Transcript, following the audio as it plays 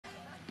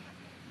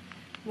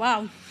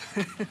Wow.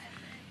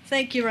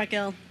 Thank you,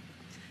 Raquel.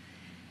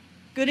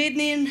 Good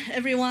evening,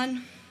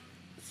 everyone.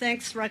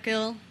 Thanks,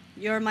 Raquel.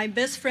 You're my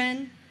best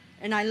friend,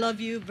 and I love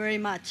you very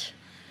much.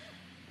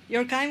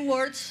 Your kind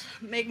words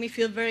make me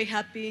feel very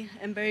happy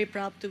and very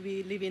proud to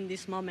be living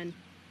this moment.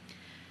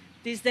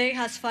 This day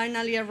has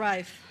finally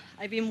arrived.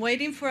 I've been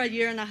waiting for a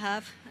year and a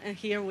half, and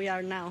here we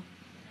are now.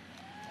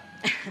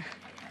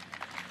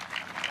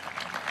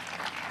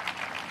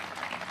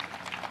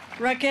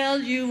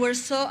 Raquel, you were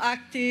so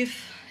active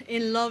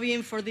in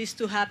lobbying for this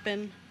to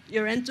happen.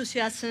 Your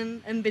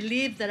enthusiasm and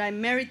belief that I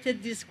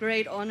merited this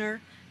great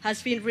honor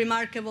has been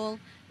remarkable,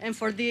 and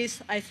for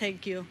this, I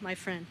thank you, my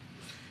friend.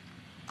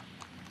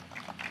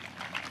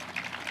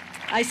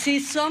 I see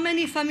so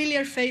many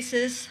familiar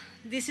faces.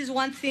 This is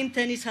one thing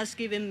tennis has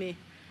given me: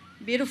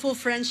 beautiful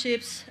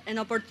friendships and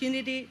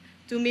opportunity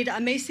to meet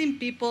amazing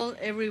people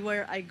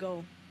everywhere I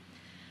go.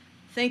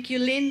 Thank you,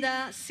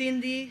 Linda,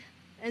 Cindy,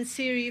 and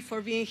Siri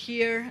for being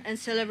here and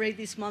celebrate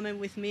this moment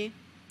with me.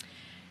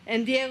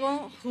 And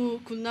Diego, who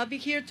could not be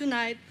here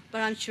tonight,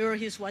 but I'm sure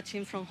he's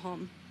watching from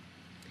home.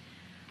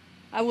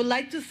 I would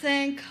like to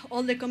thank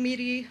all the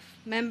committee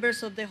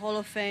members of the Hall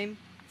of Fame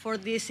for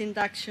this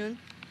induction.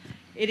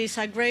 It is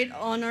a great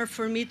honor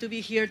for me to be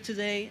here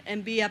today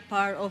and be a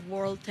part of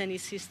world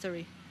tennis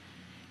history.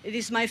 It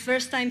is my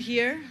first time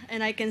here,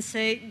 and I can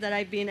say that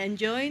I've been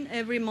enjoying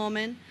every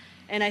moment,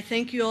 and I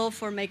thank you all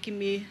for making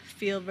me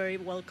feel very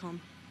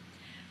welcome.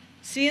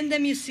 Seeing the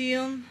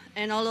museum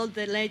and all of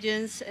the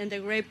legends and the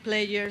great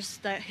players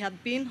that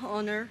have been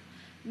honored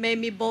made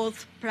me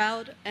both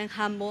proud and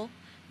humble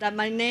that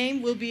my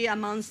name will be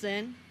amongst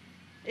them.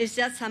 It's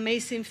just an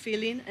amazing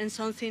feeling and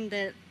something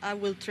that I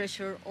will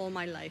treasure all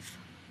my life.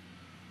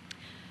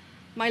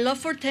 My love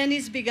for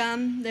tennis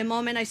began the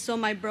moment I saw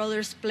my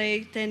brothers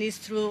play tennis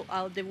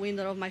throughout the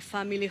window of my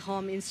family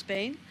home in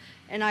Spain,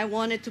 and I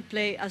wanted to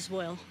play as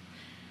well.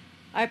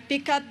 I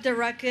picked up the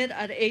racket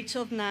at the age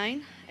of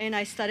 9, and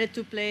I started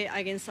to play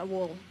against a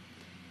wall.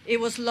 It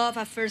was love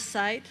at first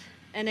sight,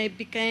 and it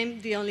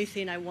became the only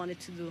thing I wanted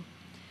to do.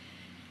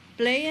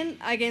 Playing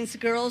against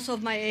girls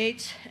of my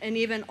age and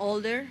even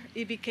older,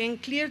 it became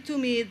clear to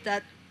me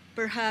that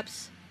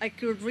perhaps I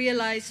could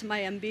realize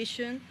my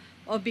ambition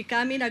of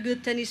becoming a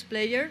good tennis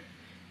player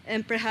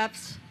and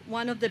perhaps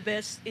one of the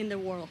best in the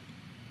world.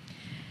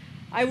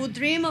 I would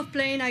dream of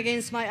playing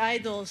against my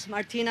idols,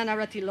 Martina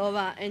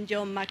Navratilova and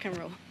John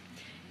McEnroe.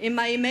 In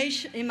my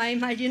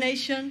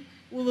imagination,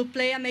 we will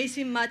play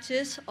amazing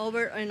matches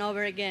over and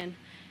over again,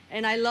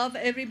 and I love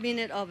every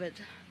minute of it.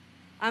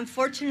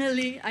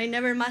 Unfortunately, I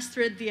never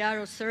mastered the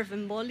art of serve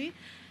and volley,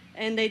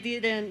 and they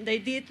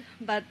did,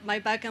 but my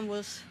backhand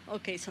was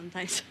okay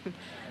sometimes.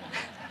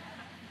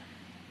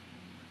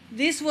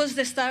 This was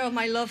the start of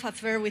my love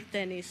affair with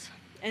tennis,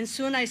 and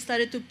soon I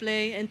started to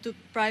play and took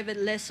private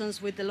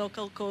lessons with the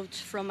local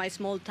coach from my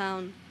small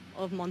town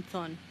of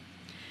Monthon.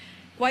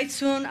 Quite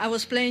soon, I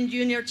was playing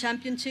junior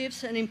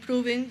championships and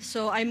improving,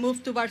 so I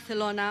moved to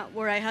Barcelona,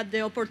 where I had the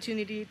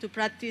opportunity to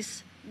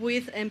practice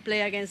with and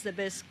play against the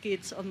best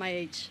kids of my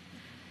age.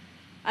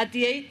 At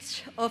the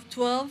age of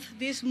 12,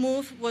 this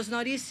move was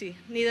not easy,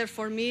 neither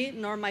for me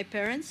nor my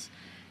parents,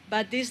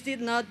 but this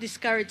did not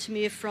discourage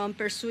me from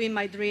pursuing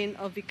my dream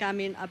of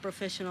becoming a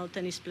professional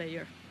tennis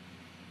player.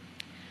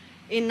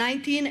 In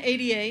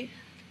 1988,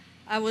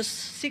 I was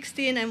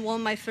 16 and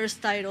won my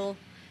first title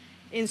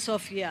in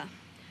Sofia.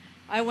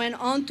 I went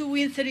on to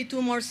win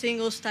 32 more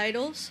singles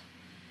titles,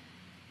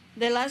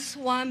 the last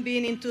one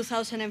being in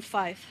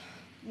 2005.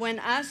 When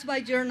asked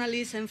by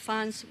journalists and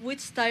fans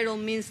which title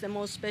means the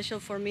most special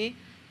for me,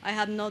 I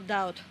have no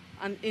doubt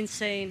in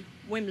saying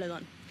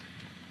Wimbledon.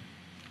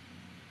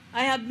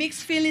 I had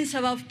mixed feelings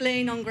about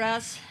playing on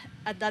grass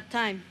at that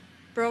time,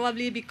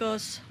 probably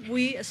because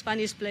we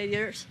Spanish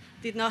players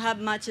did not have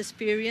much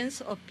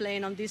experience of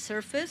playing on this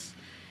surface,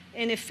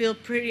 and it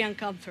felt pretty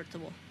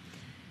uncomfortable.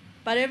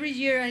 But every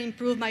year I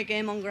improved my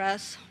game on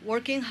grass,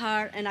 working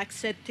hard and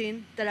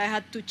accepting that I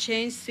had to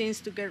change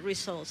things to get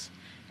results.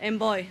 And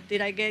boy,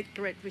 did I get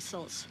great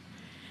results.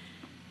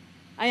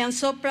 I am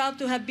so proud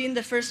to have been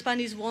the first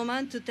Spanish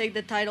woman to take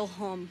the title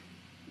home.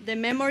 The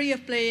memory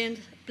of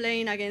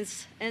playing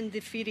against and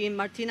defeating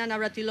Martina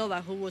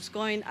Navratilova, who was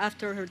going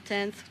after her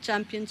 10th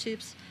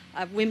championships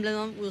at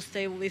Wimbledon, will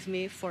stay with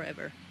me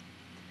forever.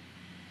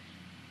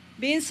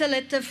 Being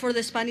selected for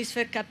the Spanish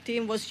Fed Cup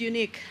team was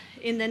unique.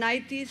 In the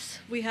 90s,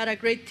 we had a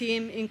great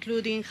team,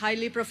 including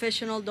highly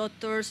professional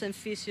doctors and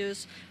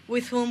physios,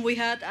 with whom we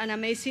had an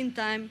amazing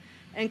time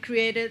and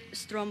created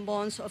strong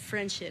bonds of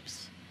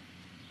friendships.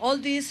 All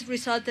this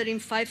resulted in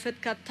 5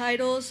 Fed Cup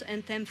titles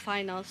and 10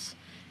 finals,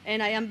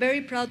 and I am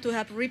very proud to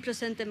have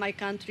represented my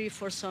country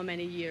for so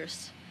many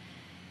years.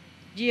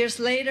 Years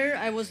later,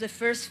 I was the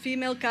first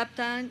female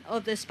captain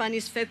of the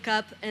Spanish Fed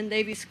Cup and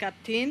Davis Cup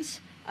teams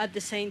at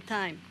the same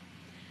time.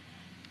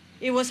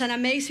 It was an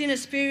amazing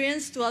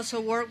experience to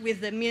also work with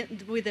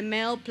the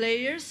male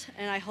players,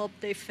 and I hope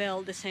they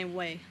felt the same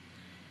way.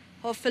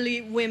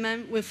 Hopefully,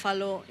 women will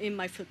follow in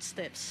my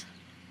footsteps.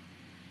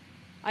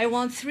 I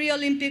won 3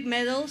 Olympic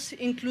medals,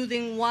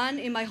 including 1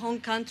 in my home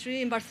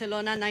country in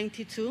Barcelona,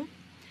 '92.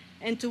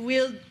 And to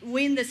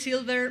win the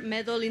silver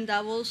medal in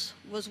doubles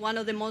was one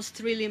of the most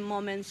thrilling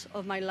moments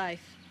of my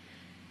life.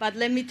 But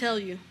let me tell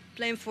you,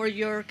 playing for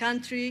your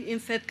country in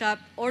Fed Cup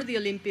or the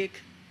Olympic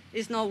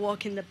is no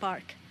walk in the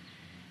park.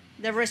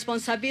 The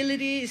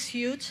responsibility is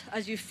huge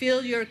as you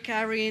feel you're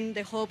carrying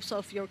the hopes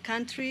of your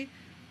country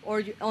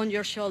on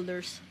your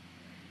shoulders.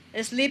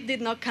 Sleep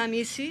did not come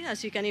easy,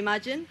 as you can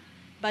imagine,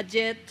 but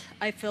yet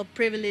I felt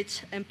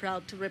privileged and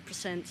proud to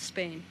represent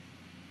Spain.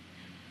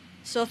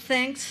 So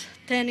thanks,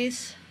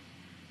 tennis.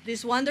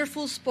 This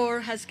wonderful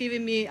sport has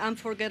given me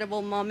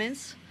unforgettable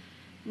moments,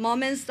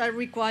 moments that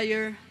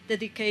require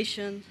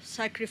dedication,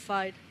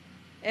 sacrifice,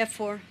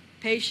 effort,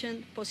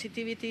 patience,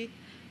 positivity,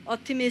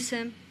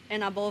 optimism,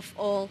 and above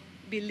all,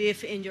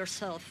 belief in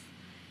yourself.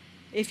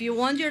 If you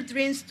want your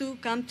dreams to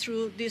come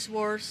true, these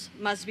words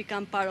must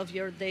become part of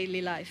your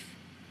daily life.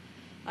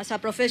 As a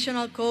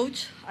professional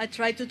coach, I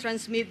try to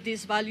transmit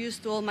these values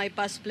to all my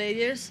past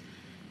players,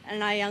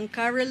 and I am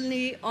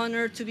currently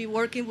honored to be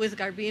working with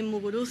Garbine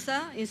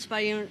Muguruza,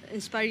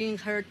 inspiring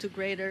her to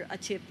greater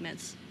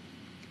achievements.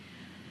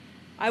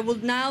 I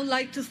would now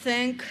like to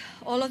thank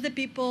all of the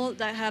people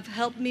that have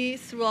helped me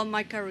throughout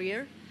my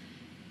career: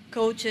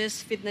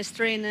 coaches, fitness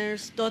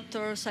trainers,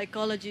 doctors,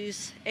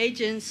 psychologists,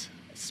 agents,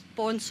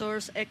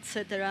 sponsors,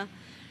 etc.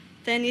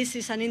 Tennis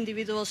is an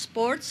individual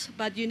sport,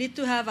 but you need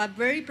to have a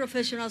very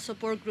professional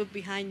support group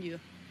behind you.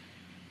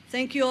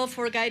 Thank you all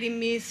for guiding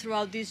me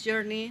throughout this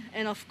journey,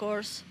 and of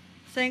course,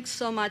 thanks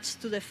so much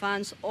to the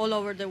fans all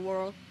over the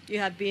world. You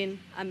have been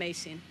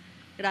amazing.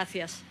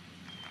 Gracias.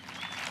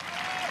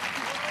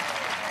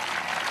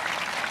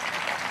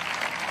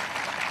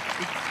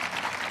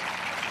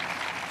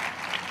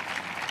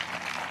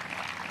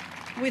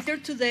 We're here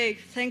today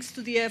thanks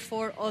to the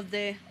effort of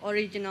the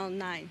original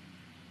 9.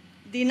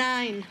 The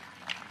 9,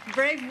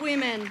 brave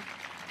women: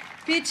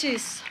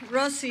 Peaches,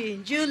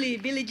 Rosie, Julie,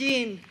 Billie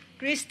Jean,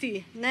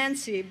 Christy,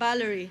 Nancy,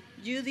 Valerie,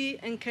 Judy,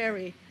 and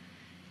Carrie.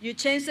 You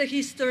changed the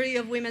history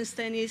of women's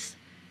tennis,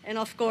 and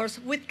of course,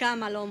 we've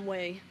come a long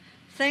way.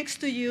 Thanks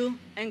to you,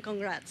 and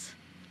congrats.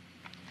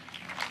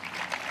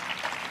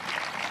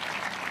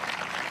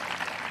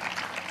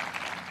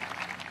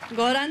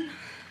 Goran,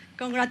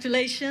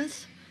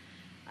 congratulations.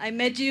 I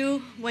met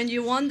you when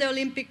you won the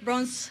Olympic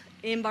bronze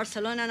in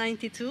Barcelona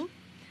 '92.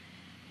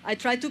 I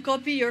tried to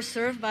copy your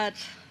serve, but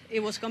it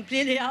was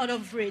completely out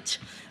of reach.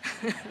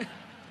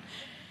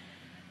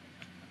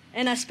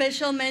 And a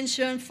special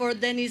mention for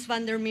Dennis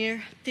van der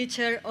Meer,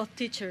 teacher of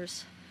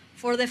teachers,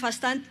 for the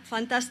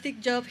fantastic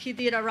job he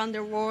did around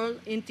the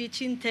world in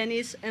teaching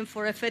tennis and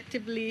for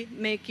effectively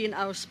making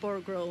our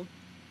sport grow.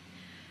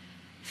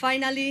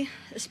 Finally,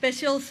 a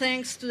special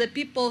thanks to the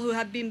people who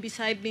have been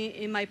beside me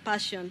in my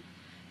passion,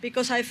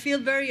 because I feel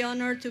very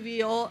honored to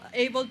be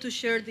able to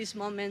share these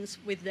moments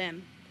with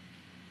them.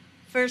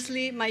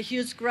 Firstly, my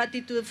huge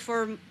gratitude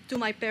to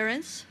my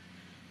parents.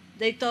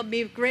 They taught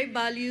me great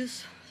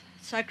values: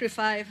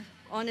 sacrifice,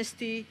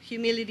 honesty,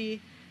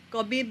 humility,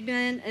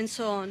 commitment, and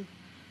so on.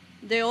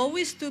 They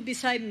always stood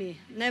beside me,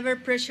 never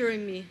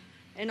pressuring me,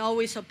 and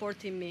always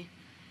supporting me.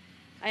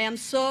 I am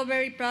so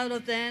very proud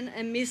of them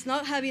and miss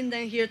not having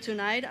them here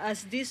tonight,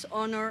 as this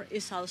honor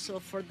is also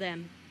for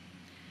them.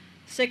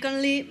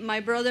 Secondly, my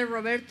brother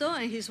Roberto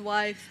and his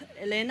wife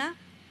Elena,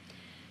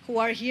 who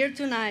are here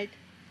tonight.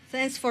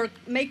 Thanks for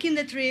making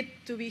the trip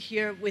to be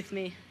here with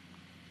me.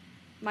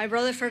 My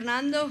brother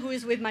Fernando, who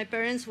is with my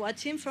parents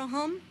watching from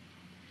home.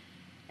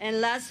 And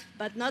last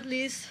but not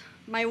least,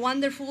 my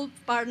wonderful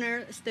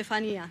partner,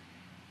 Stefania,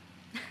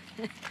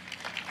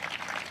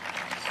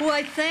 who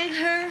I thank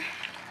her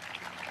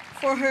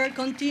for her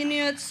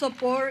continued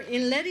support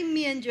in letting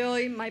me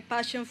enjoy my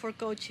passion for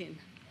coaching.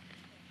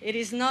 It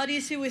is not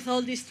easy with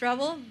all this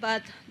trouble,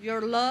 but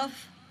your love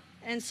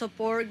and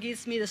support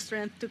gives me the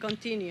strength to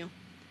continue.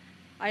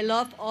 I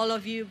love all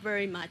of you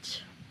very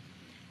much.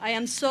 I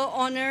am so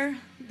honored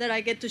that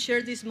I get to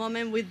share this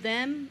moment with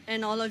them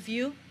and all of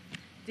you.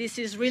 This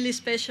is really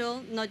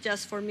special, not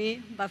just for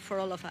me, but for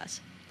all of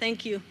us.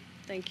 Thank you.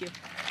 Thank you.